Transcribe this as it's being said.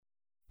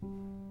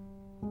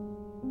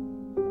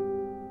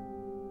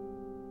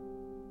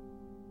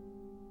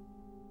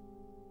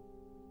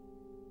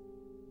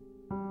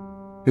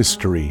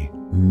History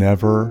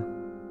never,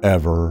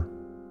 ever,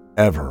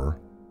 ever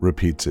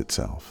repeats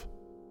itself.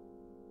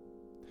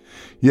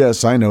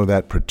 Yes, I know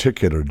that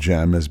particular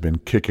gem has been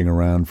kicking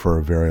around for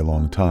a very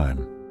long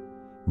time,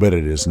 but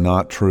it is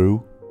not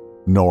true,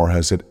 nor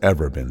has it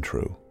ever been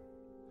true.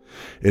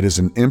 It is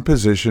an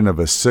imposition of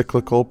a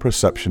cyclical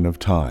perception of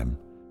time,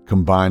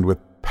 combined with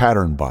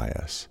pattern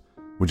bias,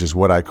 which is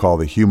what I call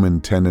the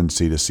human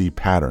tendency to see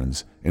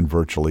patterns in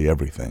virtually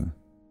everything.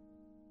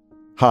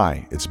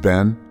 Hi, it's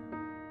Ben,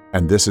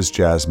 and this is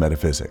Jazz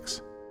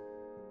Metaphysics.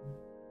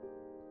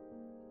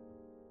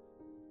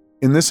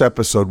 In this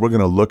episode, we're going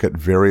to look at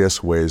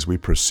various ways we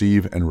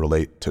perceive and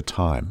relate to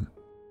time.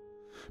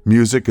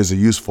 Music is a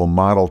useful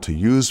model to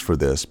use for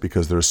this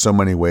because there are so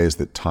many ways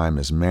that time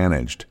is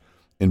managed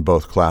in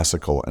both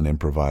classical and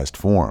improvised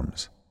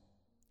forms.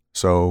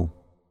 So,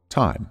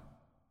 time.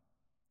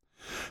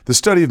 The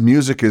study of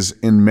music is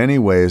in many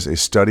ways a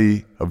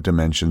study of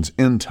dimensions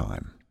in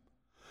time.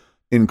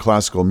 In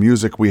classical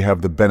music, we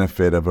have the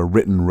benefit of a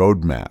written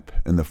roadmap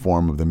in the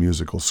form of the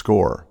musical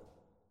score.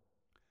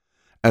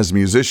 As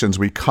musicians,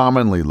 we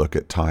commonly look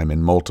at time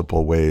in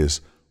multiple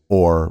ways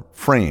or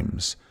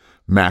frames,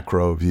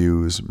 macro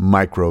views,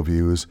 micro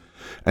views,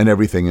 and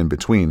everything in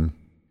between.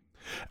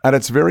 At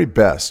its very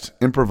best,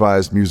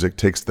 improvised music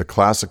takes the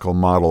classical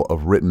model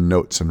of written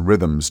notes and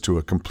rhythms to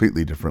a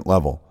completely different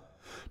level,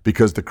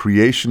 because the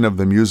creation of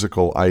the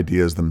musical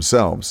ideas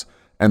themselves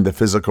and the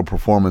physical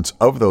performance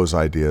of those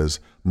ideas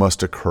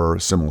must occur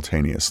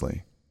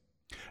simultaneously.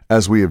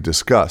 As we have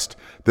discussed,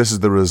 this is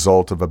the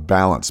result of a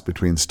balance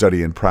between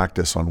study and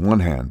practice on one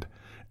hand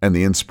and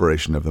the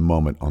inspiration of the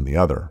moment on the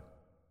other.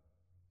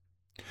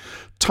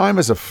 Time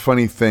is a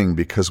funny thing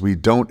because we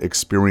don't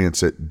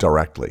experience it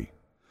directly.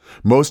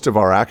 Most of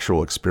our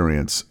actual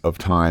experience of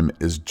time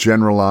is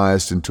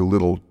generalized into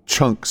little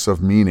chunks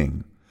of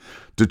meaning,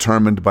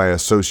 determined by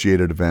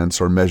associated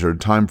events or measured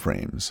time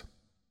frames.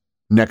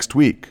 Next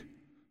week,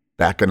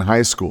 back in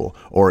high school,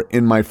 or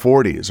in my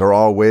 40s are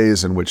all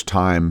ways in which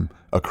time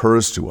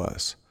occurs to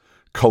us,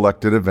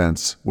 collected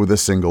events with a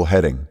single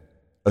heading,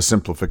 a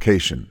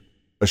simplification,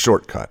 a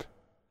shortcut,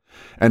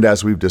 and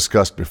as we've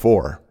discussed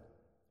before,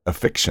 a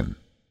fiction.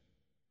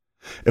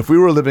 If we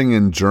were living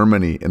in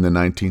Germany in the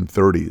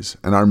 1930s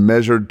and our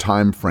measured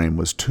time frame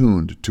was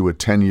tuned to a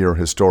 10-year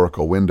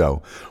historical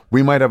window,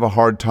 we might have a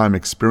hard time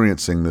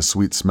experiencing the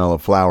sweet smell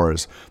of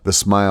flowers, the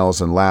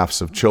smiles and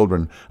laughs of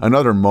children, and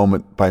other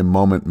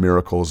moment-by-moment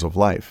miracles of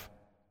life.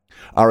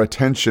 Our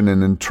attention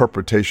and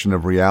interpretation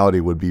of reality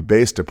would be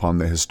based upon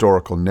the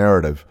historical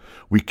narrative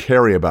we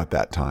carry about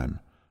that time,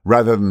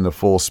 rather than the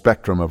full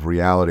spectrum of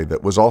reality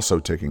that was also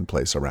taking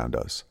place around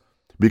us.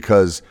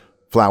 Because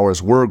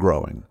flowers were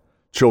growing,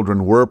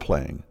 children were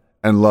playing,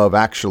 and love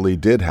actually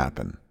did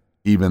happen,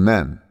 even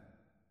then.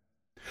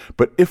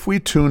 But if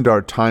we tuned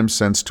our time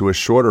sense to a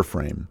shorter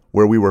frame,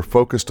 where we were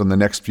focused on the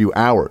next few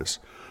hours,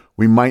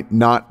 we might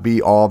not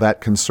be all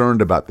that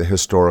concerned about the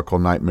historical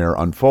nightmare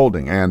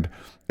unfolding, and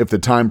if the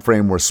time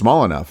frame were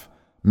small enough,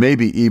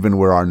 maybe even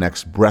where our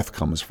next breath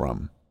comes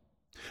from.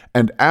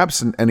 And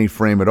absent any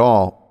frame at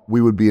all, we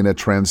would be in a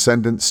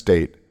transcendent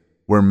state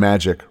where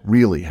magic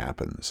really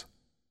happens.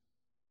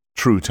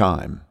 True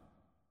time.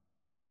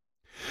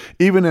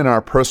 Even in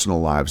our personal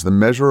lives, the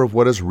measure of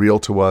what is real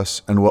to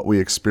us and what we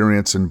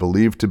experience and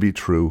believe to be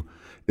true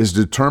is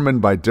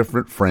determined by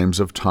different frames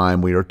of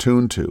time we are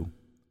tuned to,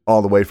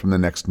 all the way from the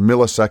next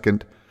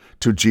millisecond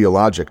to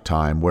geologic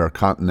time where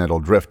continental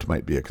drift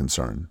might be a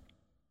concern.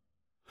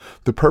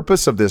 The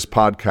purpose of this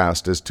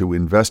podcast is to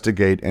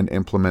investigate and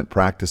implement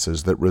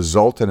practices that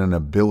result in an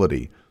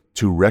ability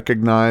to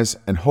recognize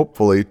and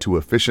hopefully to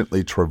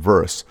efficiently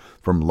traverse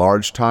from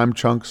large time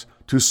chunks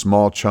to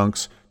small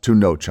chunks to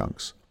no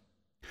chunks.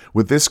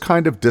 With this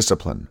kind of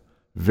discipline,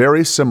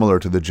 very similar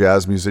to the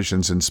jazz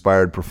musician's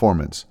inspired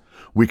performance,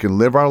 we can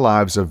live our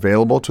lives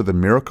available to the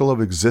miracle of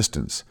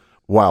existence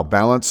while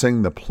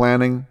balancing the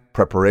planning,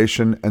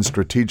 preparation, and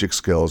strategic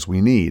skills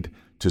we need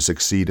to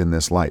succeed in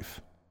this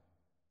life.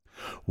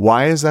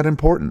 Why is that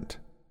important?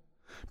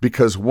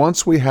 Because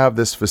once we have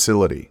this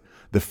facility,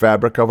 the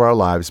fabric of our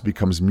lives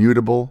becomes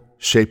mutable,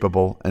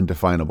 shapeable, and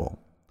definable.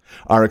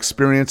 Our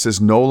experience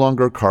is no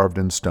longer carved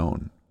in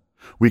stone.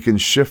 We can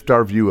shift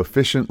our view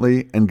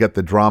efficiently and get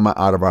the drama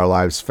out of our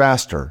lives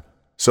faster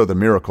so the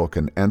miracle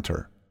can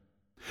enter.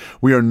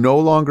 We are no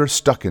longer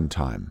stuck in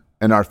time,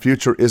 and our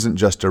future isn't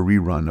just a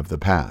rerun of the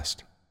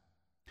past.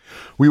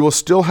 We will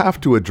still have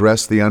to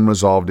address the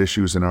unresolved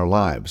issues in our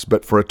lives,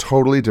 but for a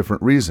totally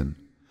different reason.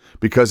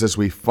 Because as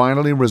we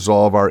finally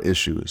resolve our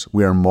issues,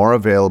 we are more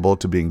available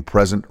to being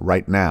present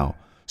right now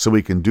so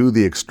we can do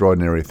the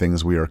extraordinary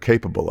things we are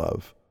capable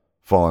of,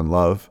 fall in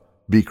love,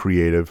 be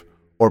creative,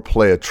 or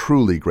play a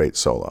truly great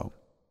solo.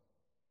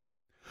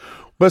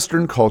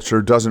 Western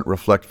culture doesn't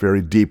reflect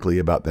very deeply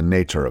about the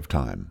nature of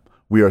time.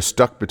 We are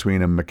stuck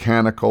between a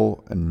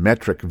mechanical and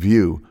metric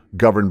view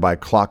governed by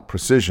clock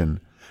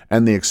precision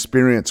and the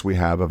experience we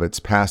have of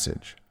its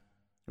passage.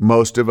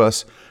 Most of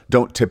us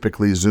don't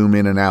typically zoom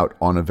in and out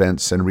on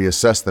events and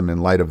reassess them in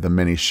light of the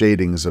many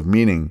shadings of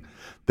meaning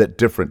that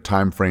different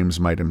time frames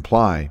might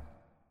imply,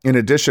 In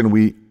addition,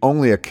 we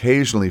only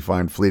occasionally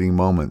find fleeting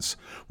moments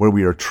where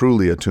we are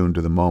truly attuned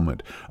to the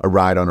moment, a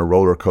ride on a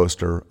roller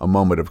coaster, a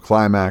moment of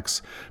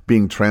climax,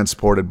 being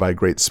transported by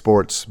great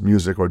sports,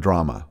 music, or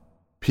drama.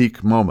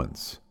 Peak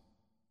moments.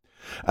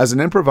 As an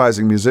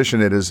improvising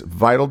musician, it is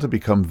vital to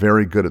become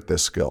very good at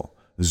this skill,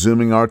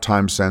 zooming our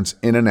time sense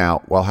in and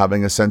out while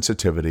having a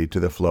sensitivity to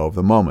the flow of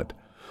the moment.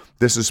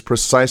 This is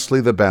precisely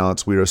the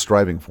balance we are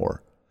striving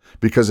for.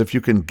 Because if you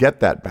can get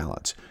that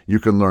balance, you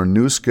can learn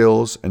new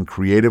skills and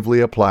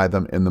creatively apply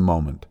them in the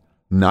moment,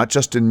 not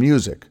just in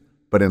music,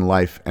 but in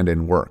life and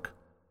in work.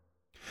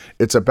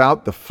 It's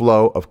about the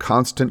flow of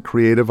constant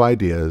creative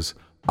ideas,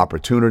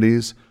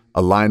 opportunities,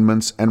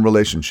 alignments, and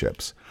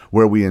relationships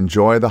where we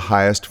enjoy the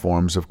highest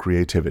forms of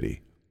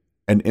creativity.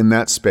 And in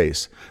that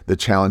space, the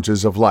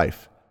challenges of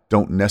life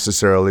don't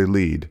necessarily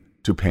lead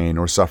to pain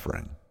or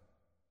suffering.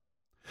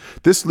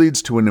 This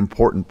leads to an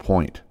important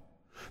point,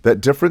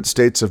 that different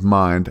states of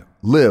mind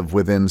live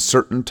within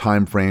certain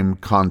time-frame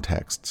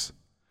contexts.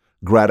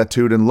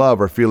 Gratitude and love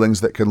are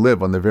feelings that can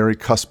live on the very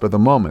cusp of the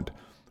moment,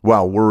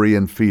 while worry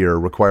and fear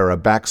require a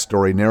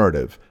backstory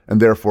narrative and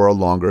therefore a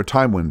longer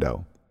time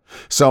window.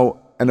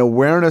 So, an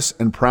awareness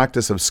and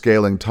practice of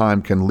scaling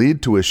time can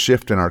lead to a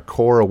shift in our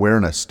core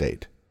awareness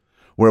state,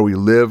 where we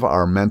live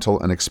our mental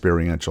and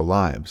experiential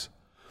lives.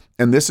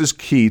 And this is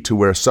key to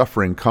where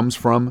suffering comes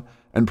from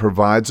and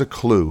provides a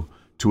clue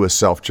to a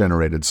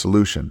self-generated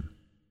solution.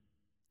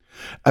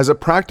 As a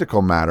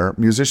practical matter,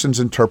 musicians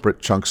interpret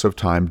chunks of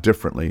time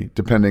differently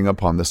depending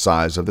upon the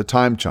size of the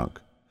time chunk.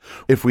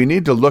 If we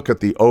need to look at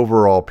the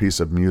overall piece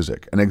of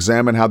music and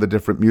examine how the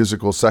different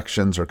musical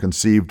sections are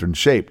conceived and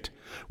shaped,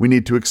 we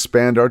need to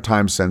expand our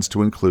time sense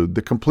to include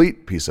the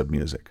complete piece of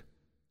music.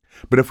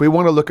 But if we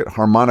want to look at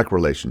harmonic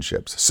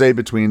relationships, say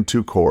between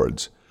two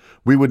chords,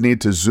 we would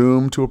need to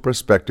zoom to a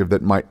perspective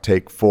that might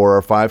take 4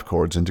 or 5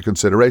 chords into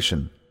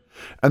consideration.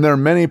 And there are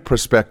many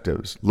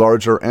perspectives,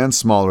 larger and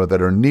smaller,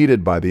 that are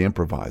needed by the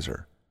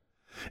improviser.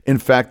 In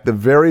fact, the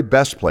very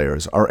best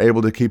players are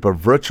able to keep a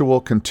virtual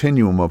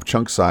continuum of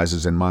chunk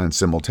sizes in mind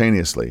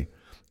simultaneously,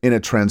 in a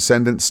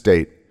transcendent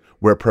state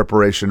where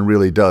preparation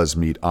really does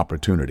meet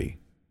opportunity.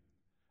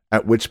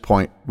 At which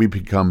point we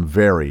become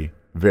very,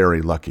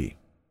 very lucky.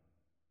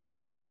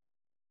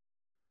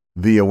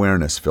 The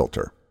awareness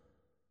filter.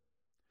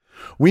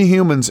 We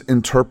humans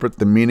interpret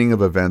the meaning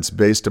of events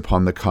based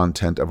upon the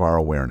content of our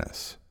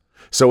awareness.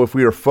 So if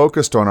we are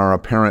focused on our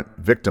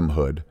apparent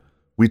victimhood,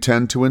 we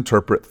tend to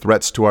interpret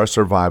threats to our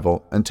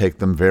survival and take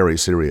them very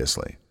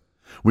seriously.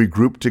 We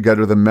group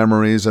together the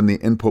memories and the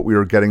input we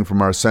are getting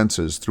from our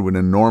senses through an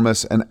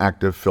enormous and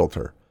active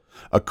filter,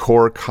 a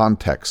core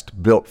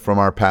context built from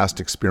our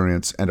past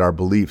experience and our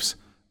beliefs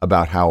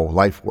about how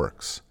life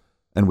works,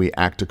 and we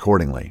act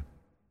accordingly.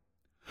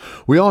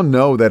 We all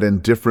know that in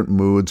different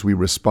moods we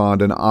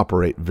respond and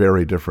operate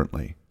very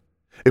differently.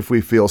 If we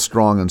feel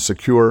strong and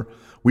secure,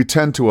 we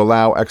tend to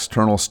allow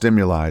external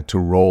stimuli to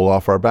roll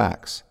off our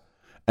backs.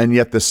 And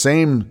yet the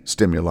same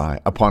stimuli,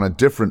 upon a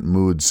different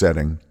mood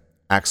setting,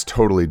 acts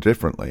totally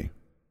differently.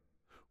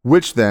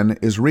 Which then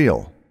is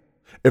real?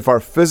 If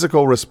our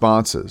physical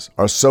responses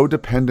are so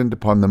dependent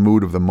upon the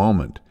mood of the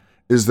moment,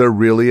 is there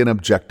really an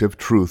objective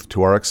truth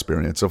to our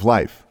experience of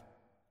life?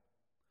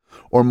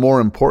 Or more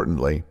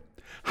importantly,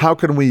 how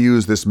can we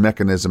use this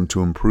mechanism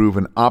to improve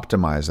and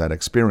optimize that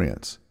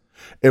experience?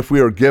 If we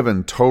are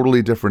given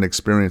totally different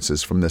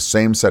experiences from the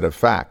same set of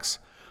facts,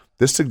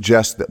 this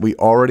suggests that we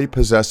already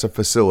possess a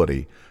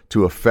facility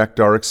to affect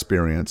our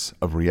experience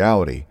of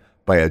reality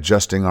by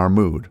adjusting our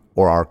mood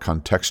or our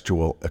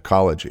contextual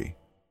ecology.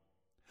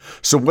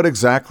 So what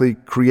exactly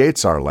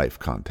creates our life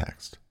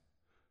context?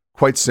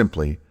 Quite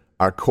simply,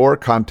 our core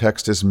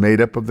context is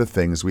made up of the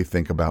things we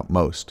think about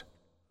most.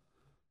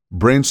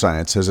 Brain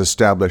science has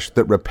established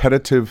that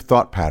repetitive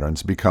thought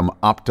patterns become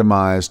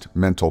optimized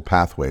mental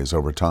pathways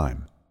over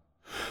time.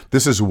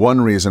 This is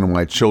one reason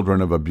why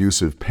children of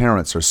abusive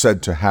parents are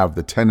said to have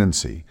the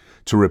tendency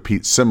to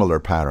repeat similar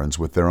patterns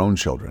with their own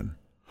children,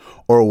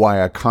 or why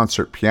a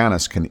concert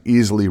pianist can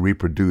easily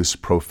reproduce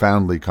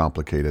profoundly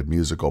complicated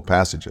musical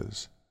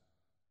passages.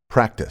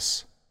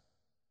 Practice.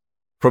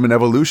 From an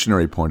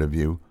evolutionary point of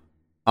view,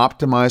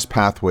 optimized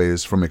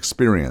pathways from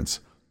experience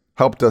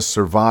helped us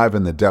survive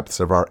in the depths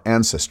of our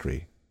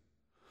ancestry.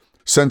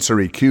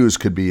 Sensory cues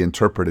could be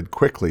interpreted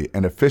quickly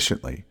and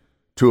efficiently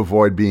to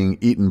avoid being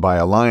eaten by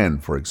a lion,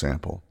 for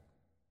example.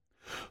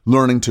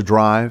 Learning to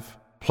drive,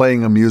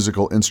 playing a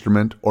musical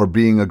instrument, or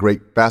being a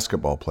great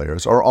basketball player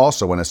are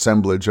also an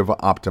assemblage of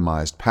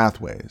optimized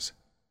pathways.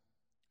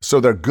 So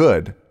they're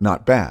good,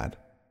 not bad.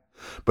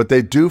 But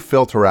they do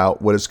filter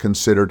out what is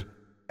considered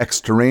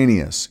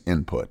extraneous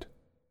input.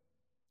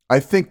 I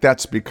think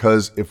that's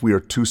because if we are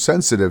too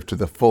sensitive to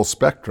the full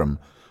spectrum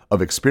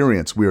of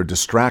experience, we are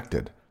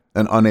distracted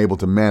and unable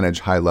to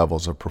manage high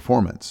levels of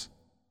performance.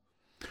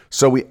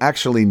 So we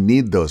actually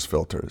need those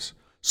filters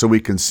so we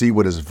can see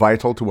what is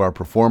vital to our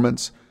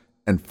performance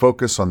and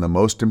focus on the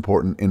most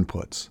important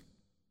inputs.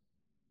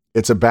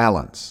 It's a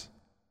balance.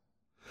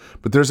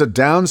 But there's a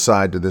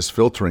downside to this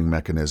filtering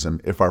mechanism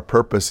if our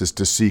purpose is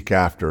to seek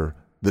after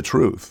the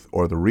truth,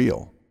 or the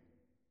real.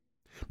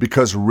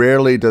 Because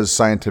rarely does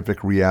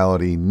scientific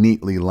reality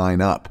neatly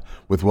line up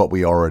with what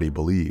we already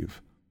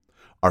believe.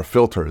 Our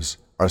filters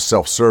are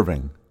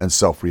self-serving and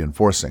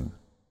self-reinforcing.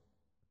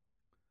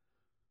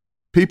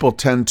 People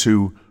tend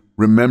to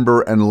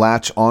remember and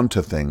latch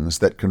onto things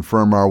that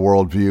confirm our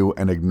worldview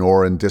and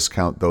ignore and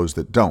discount those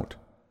that don't.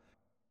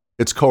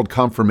 It's called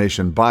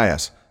confirmation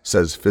bias,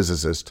 says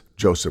physicist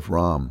Joseph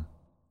Romm.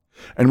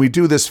 And we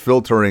do this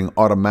filtering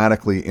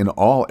automatically in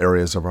all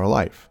areas of our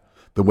life,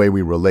 the way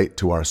we relate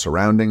to our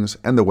surroundings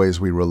and the ways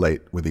we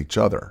relate with each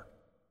other.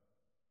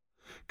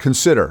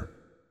 Consider,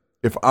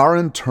 if our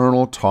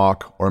internal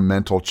talk or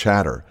mental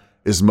chatter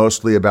is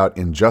mostly about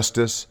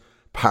injustice,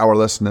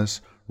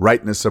 powerlessness,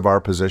 rightness of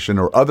our position,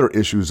 or other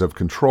issues of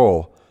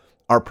control,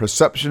 our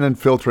perception and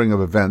filtering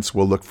of events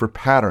will look for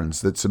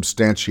patterns that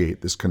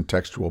substantiate this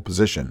contextual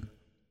position.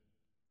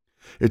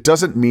 It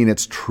doesn't mean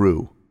it's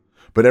true,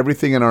 but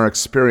everything in our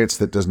experience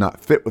that does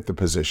not fit with the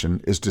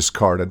position is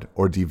discarded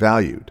or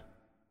devalued.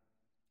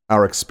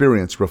 Our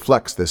experience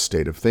reflects this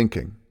state of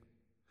thinking.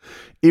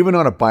 Even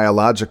on a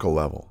biological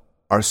level,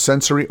 our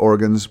sensory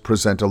organs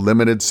present a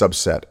limited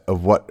subset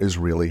of what is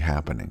really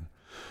happening.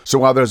 So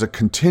while there's a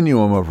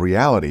continuum of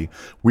reality,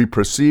 we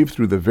perceive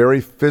through the very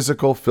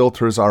physical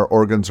filters our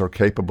organs are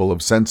capable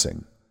of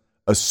sensing,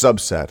 a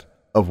subset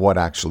of what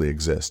actually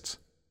exists.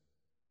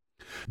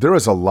 There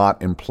is a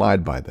lot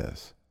implied by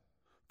this.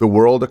 The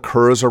world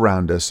occurs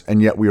around us,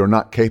 and yet we are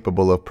not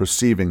capable of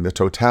perceiving the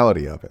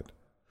totality of it.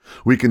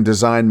 We can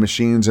design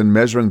machines and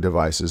measuring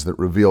devices that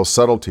reveal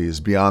subtleties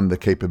beyond the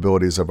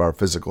capabilities of our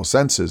physical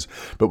senses,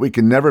 but we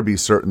can never be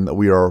certain that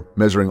we are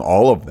measuring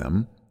all of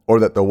them, or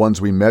that the ones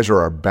we measure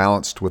are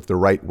balanced with the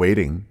right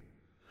weighting.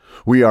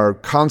 We are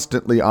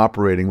constantly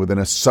operating within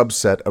a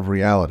subset of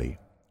reality.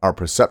 Our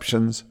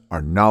perceptions,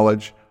 our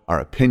knowledge, our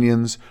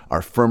opinions,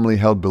 our firmly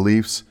held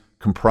beliefs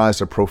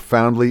comprise a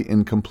profoundly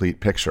incomplete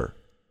picture.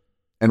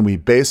 And we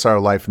base our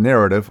life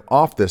narrative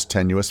off this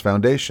tenuous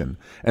foundation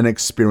and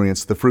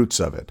experience the fruits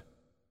of it.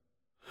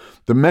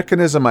 The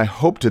mechanism I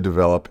hope to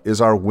develop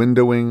is our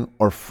windowing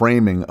or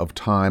framing of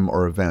time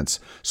or events,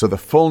 so the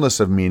fullness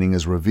of meaning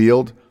is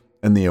revealed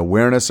and the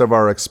awareness of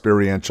our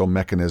experiential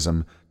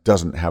mechanism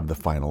doesn't have the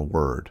final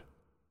word.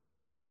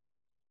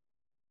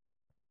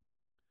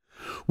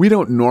 We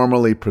don't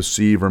normally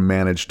perceive or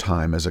manage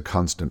time as a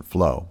constant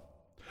flow.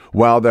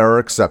 While there are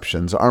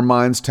exceptions, our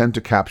minds tend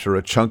to capture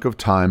a chunk of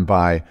time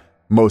by,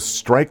 most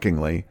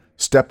strikingly,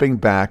 stepping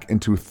back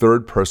into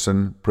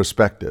third-person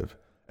perspective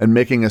and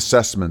making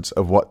assessments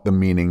of what the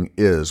meaning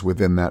is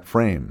within that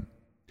frame.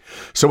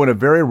 So in a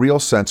very real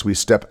sense, we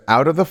step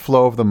out of the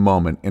flow of the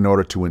moment in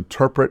order to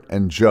interpret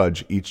and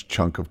judge each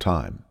chunk of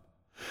time.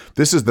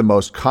 This is the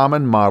most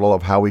common model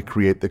of how we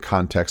create the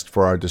context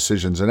for our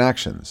decisions and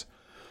actions.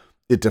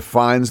 It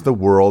defines the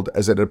world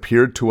as it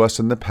appeared to us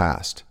in the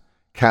past,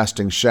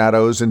 casting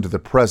shadows into the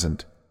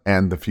present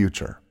and the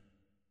future.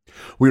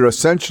 We are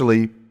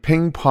essentially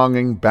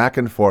ping-ponging back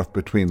and forth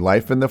between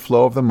life in the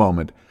flow of the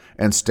moment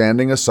and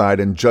standing aside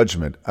in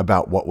judgment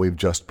about what we've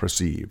just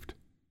perceived.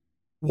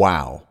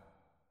 Wow.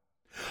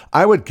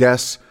 I would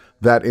guess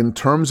that in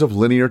terms of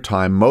linear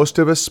time, most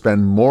of us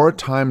spend more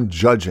time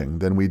judging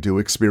than we do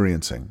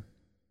experiencing.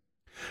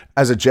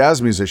 As a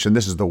jazz musician,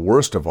 this is the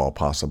worst of all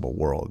possible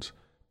worlds,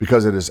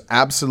 because it is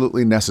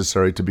absolutely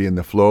necessary to be in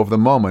the flow of the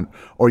moment,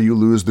 or you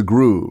lose the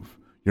groove,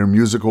 your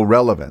musical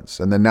relevance,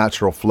 and the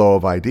natural flow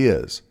of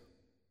ideas.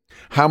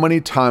 How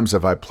many times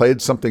have I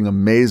played something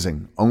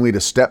amazing only to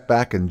step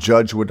back and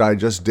judge what I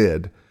just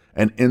did,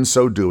 and in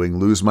so doing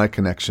lose my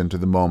connection to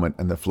the moment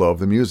and the flow of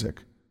the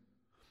music?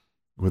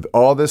 With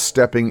all this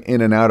stepping in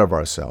and out of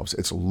ourselves,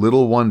 it's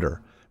little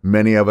wonder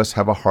many of us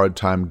have a hard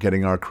time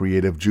getting our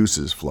creative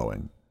juices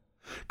flowing.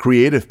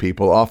 Creative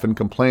people often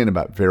complain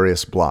about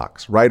various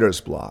blocks,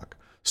 writer's block,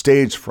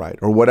 stage fright,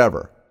 or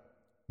whatever.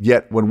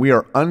 Yet when we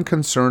are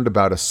unconcerned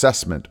about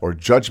assessment or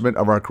judgment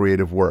of our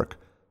creative work,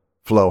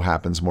 flow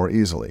happens more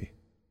easily.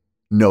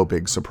 No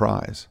big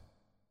surprise.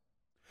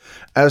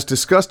 As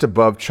discussed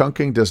above,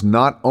 chunking does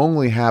not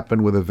only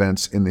happen with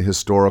events in the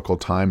historical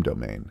time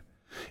domain.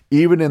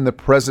 Even in the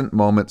present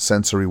moment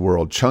sensory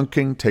world,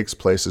 chunking takes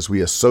place as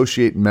we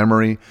associate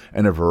memory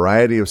and a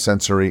variety of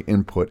sensory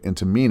input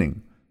into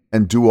meaning,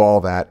 and do all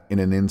that in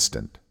an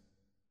instant.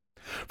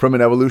 From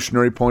an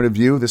evolutionary point of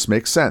view, this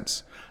makes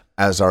sense.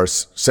 As our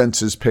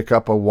senses pick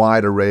up a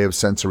wide array of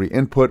sensory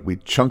input, we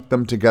chunk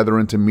them together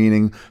into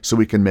meaning so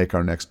we can make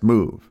our next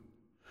move.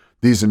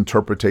 These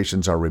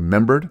interpretations are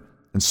remembered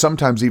and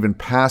sometimes even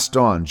passed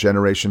on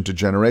generation to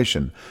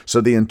generation, so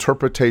the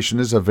interpretation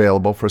is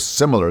available for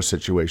similar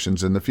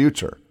situations in the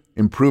future,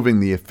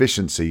 improving the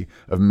efficiency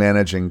of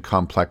managing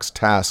complex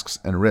tasks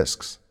and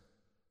risks.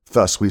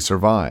 Thus, we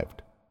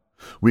survived.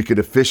 We could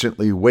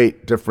efficiently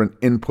weight different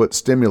input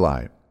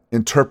stimuli,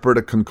 interpret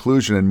a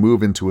conclusion, and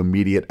move into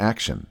immediate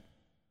action.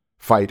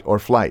 Fight or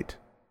flight,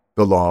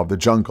 the law of the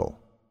jungle.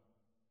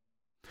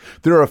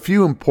 There are a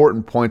few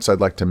important points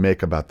I'd like to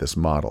make about this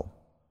model.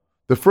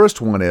 The first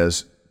one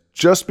is,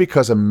 just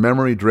because a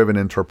memory-driven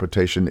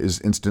interpretation is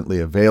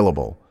instantly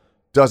available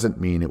doesn't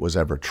mean it was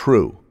ever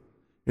true.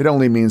 It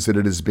only means that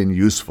it has been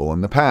useful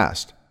in the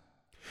past.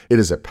 It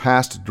is a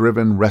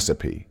past-driven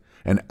recipe,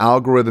 an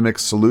algorithmic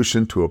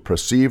solution to a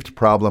perceived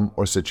problem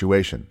or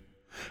situation.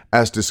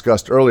 As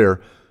discussed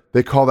earlier,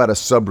 they call that a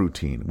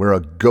subroutine, where a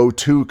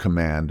go-to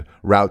command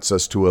routes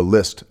us to a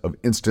list of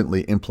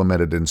instantly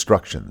implemented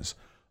instructions,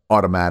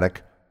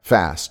 automatic,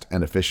 fast,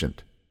 and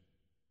efficient.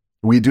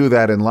 We do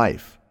that in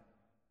life,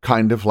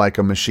 kind of like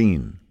a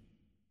machine.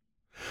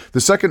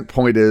 The second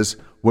point is,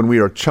 when we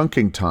are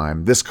chunking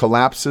time, this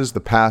collapses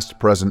the past,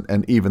 present,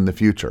 and even the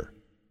future.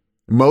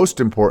 Most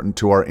important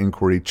to our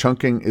inquiry,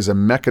 chunking is a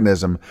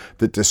mechanism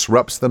that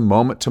disrupts the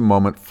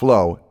moment-to-moment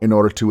flow in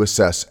order to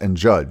assess and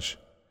judge.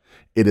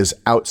 It is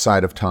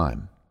outside of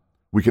time.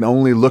 We can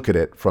only look at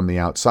it from the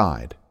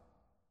outside.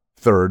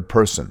 Third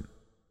person.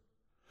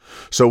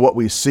 So what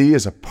we see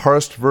is a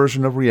parsed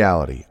version of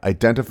reality,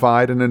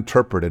 identified and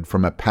interpreted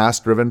from a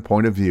past-driven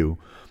point of view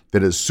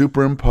that is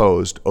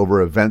superimposed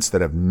over events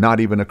that have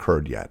not even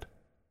occurred yet.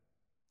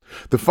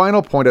 The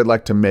final point I'd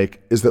like to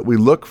make is that we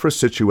look for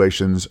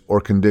situations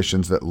or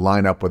conditions that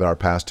line up with our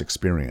past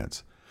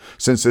experience,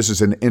 since this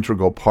is an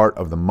integral part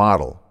of the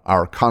model,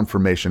 our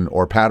confirmation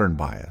or pattern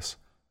bias.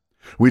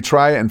 We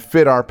try and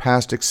fit our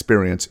past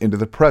experience into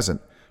the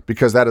present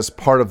because that is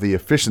part of the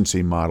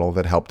efficiency model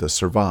that helped us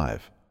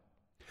survive.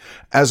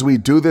 As we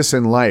do this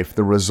in life,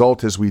 the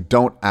result is we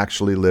don't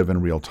actually live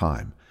in real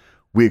time.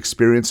 We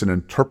experience an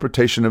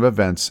interpretation of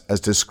events as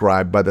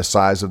described by the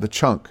size of the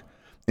chunk,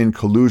 in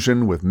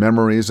collusion with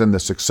memories and the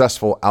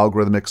successful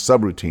algorithmic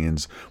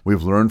subroutines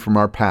we've learned from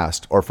our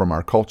past or from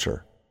our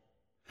culture.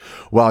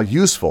 While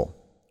useful,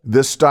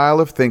 this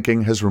style of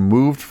thinking has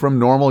removed from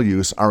normal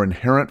use our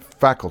inherent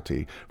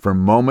faculty for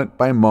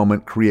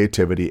moment-by-moment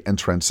creativity and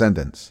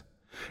transcendence.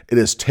 It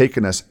has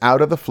taken us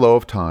out of the flow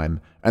of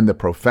time and the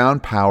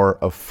profound power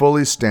of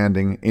fully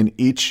standing in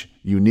each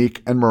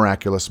unique and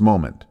miraculous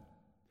moment.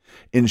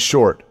 In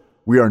short,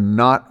 we are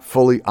not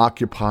fully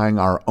occupying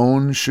our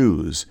own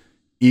shoes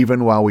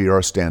even while we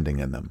are standing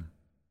in them.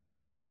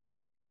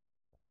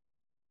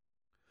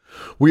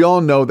 We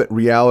all know that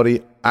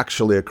reality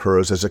actually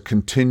occurs as a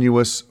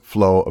continuous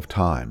flow of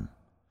time,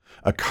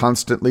 a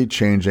constantly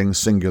changing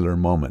singular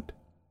moment.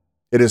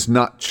 It is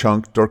not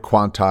chunked or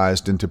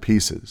quantized into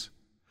pieces.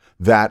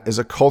 That is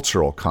a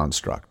cultural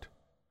construct.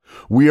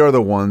 We are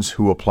the ones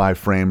who apply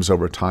frames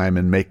over time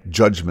and make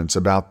judgments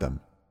about them.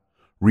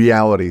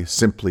 Reality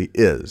simply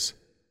is,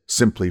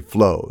 simply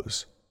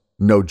flows,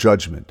 no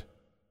judgment.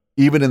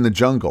 Even in the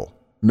jungle,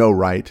 no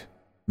right,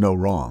 no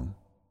wrong.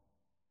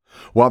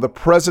 While the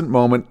present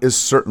moment is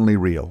certainly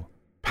real,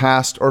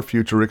 past or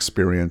future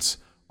experience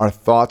are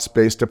thoughts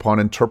based upon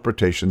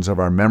interpretations of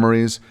our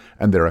memories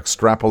and their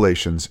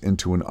extrapolations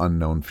into an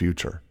unknown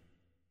future.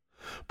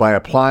 By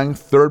applying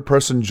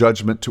third-person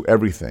judgment to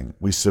everything,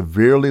 we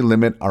severely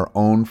limit our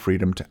own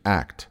freedom to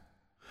act.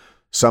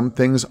 Some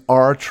things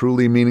are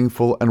truly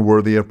meaningful and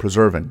worthy of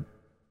preserving.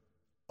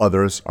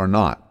 Others are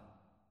not.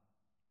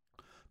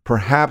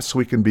 Perhaps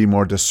we can be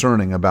more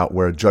discerning about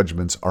where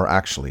judgments are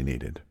actually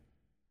needed.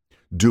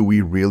 Do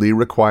we really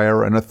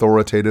require an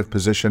authoritative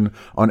position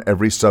on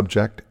every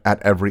subject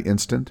at every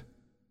instant?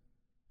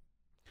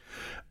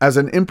 As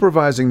an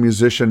improvising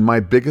musician, my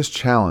biggest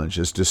challenge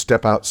is to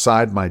step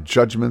outside my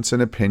judgments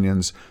and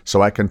opinions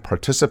so I can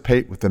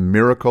participate with the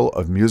miracle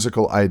of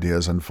musical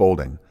ideas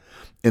unfolding,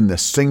 in the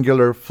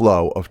singular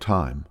flow of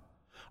time.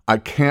 I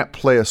can't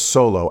play a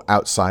solo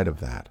outside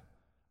of that.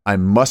 I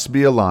must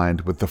be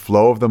aligned with the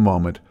flow of the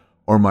moment,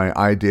 or my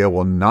idea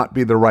will not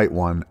be the right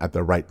one at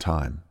the right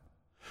time.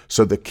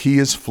 So the key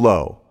is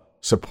flow,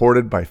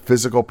 supported by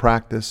physical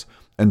practice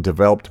and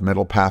developed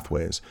mental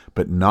pathways,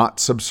 but not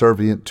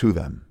subservient to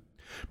them.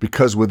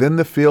 Because within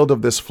the field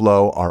of this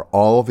flow are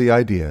all the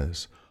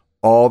ideas,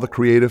 all the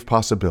creative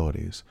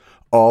possibilities,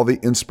 all the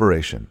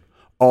inspiration,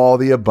 all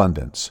the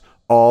abundance,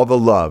 all the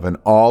love, and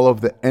all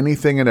of the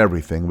anything and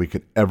everything we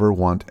could ever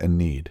want and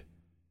need.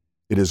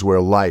 It is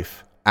where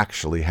life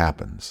actually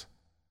happens.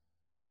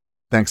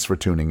 Thanks for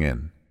tuning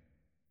in.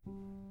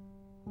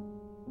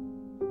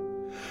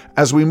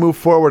 As we move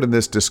forward in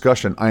this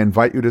discussion, I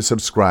invite you to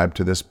subscribe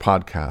to this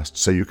podcast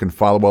so you can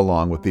follow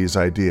along with these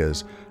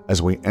ideas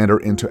as we enter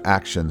into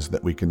actions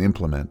that we can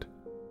implement.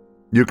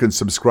 You can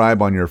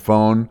subscribe on your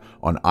phone,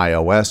 on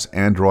iOS,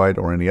 Android,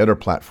 or any other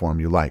platform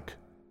you like.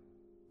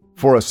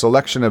 For a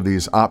selection of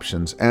these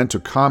options and to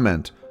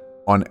comment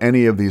on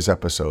any of these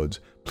episodes,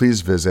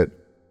 please visit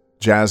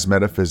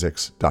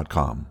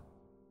jazzmetaphysics.com.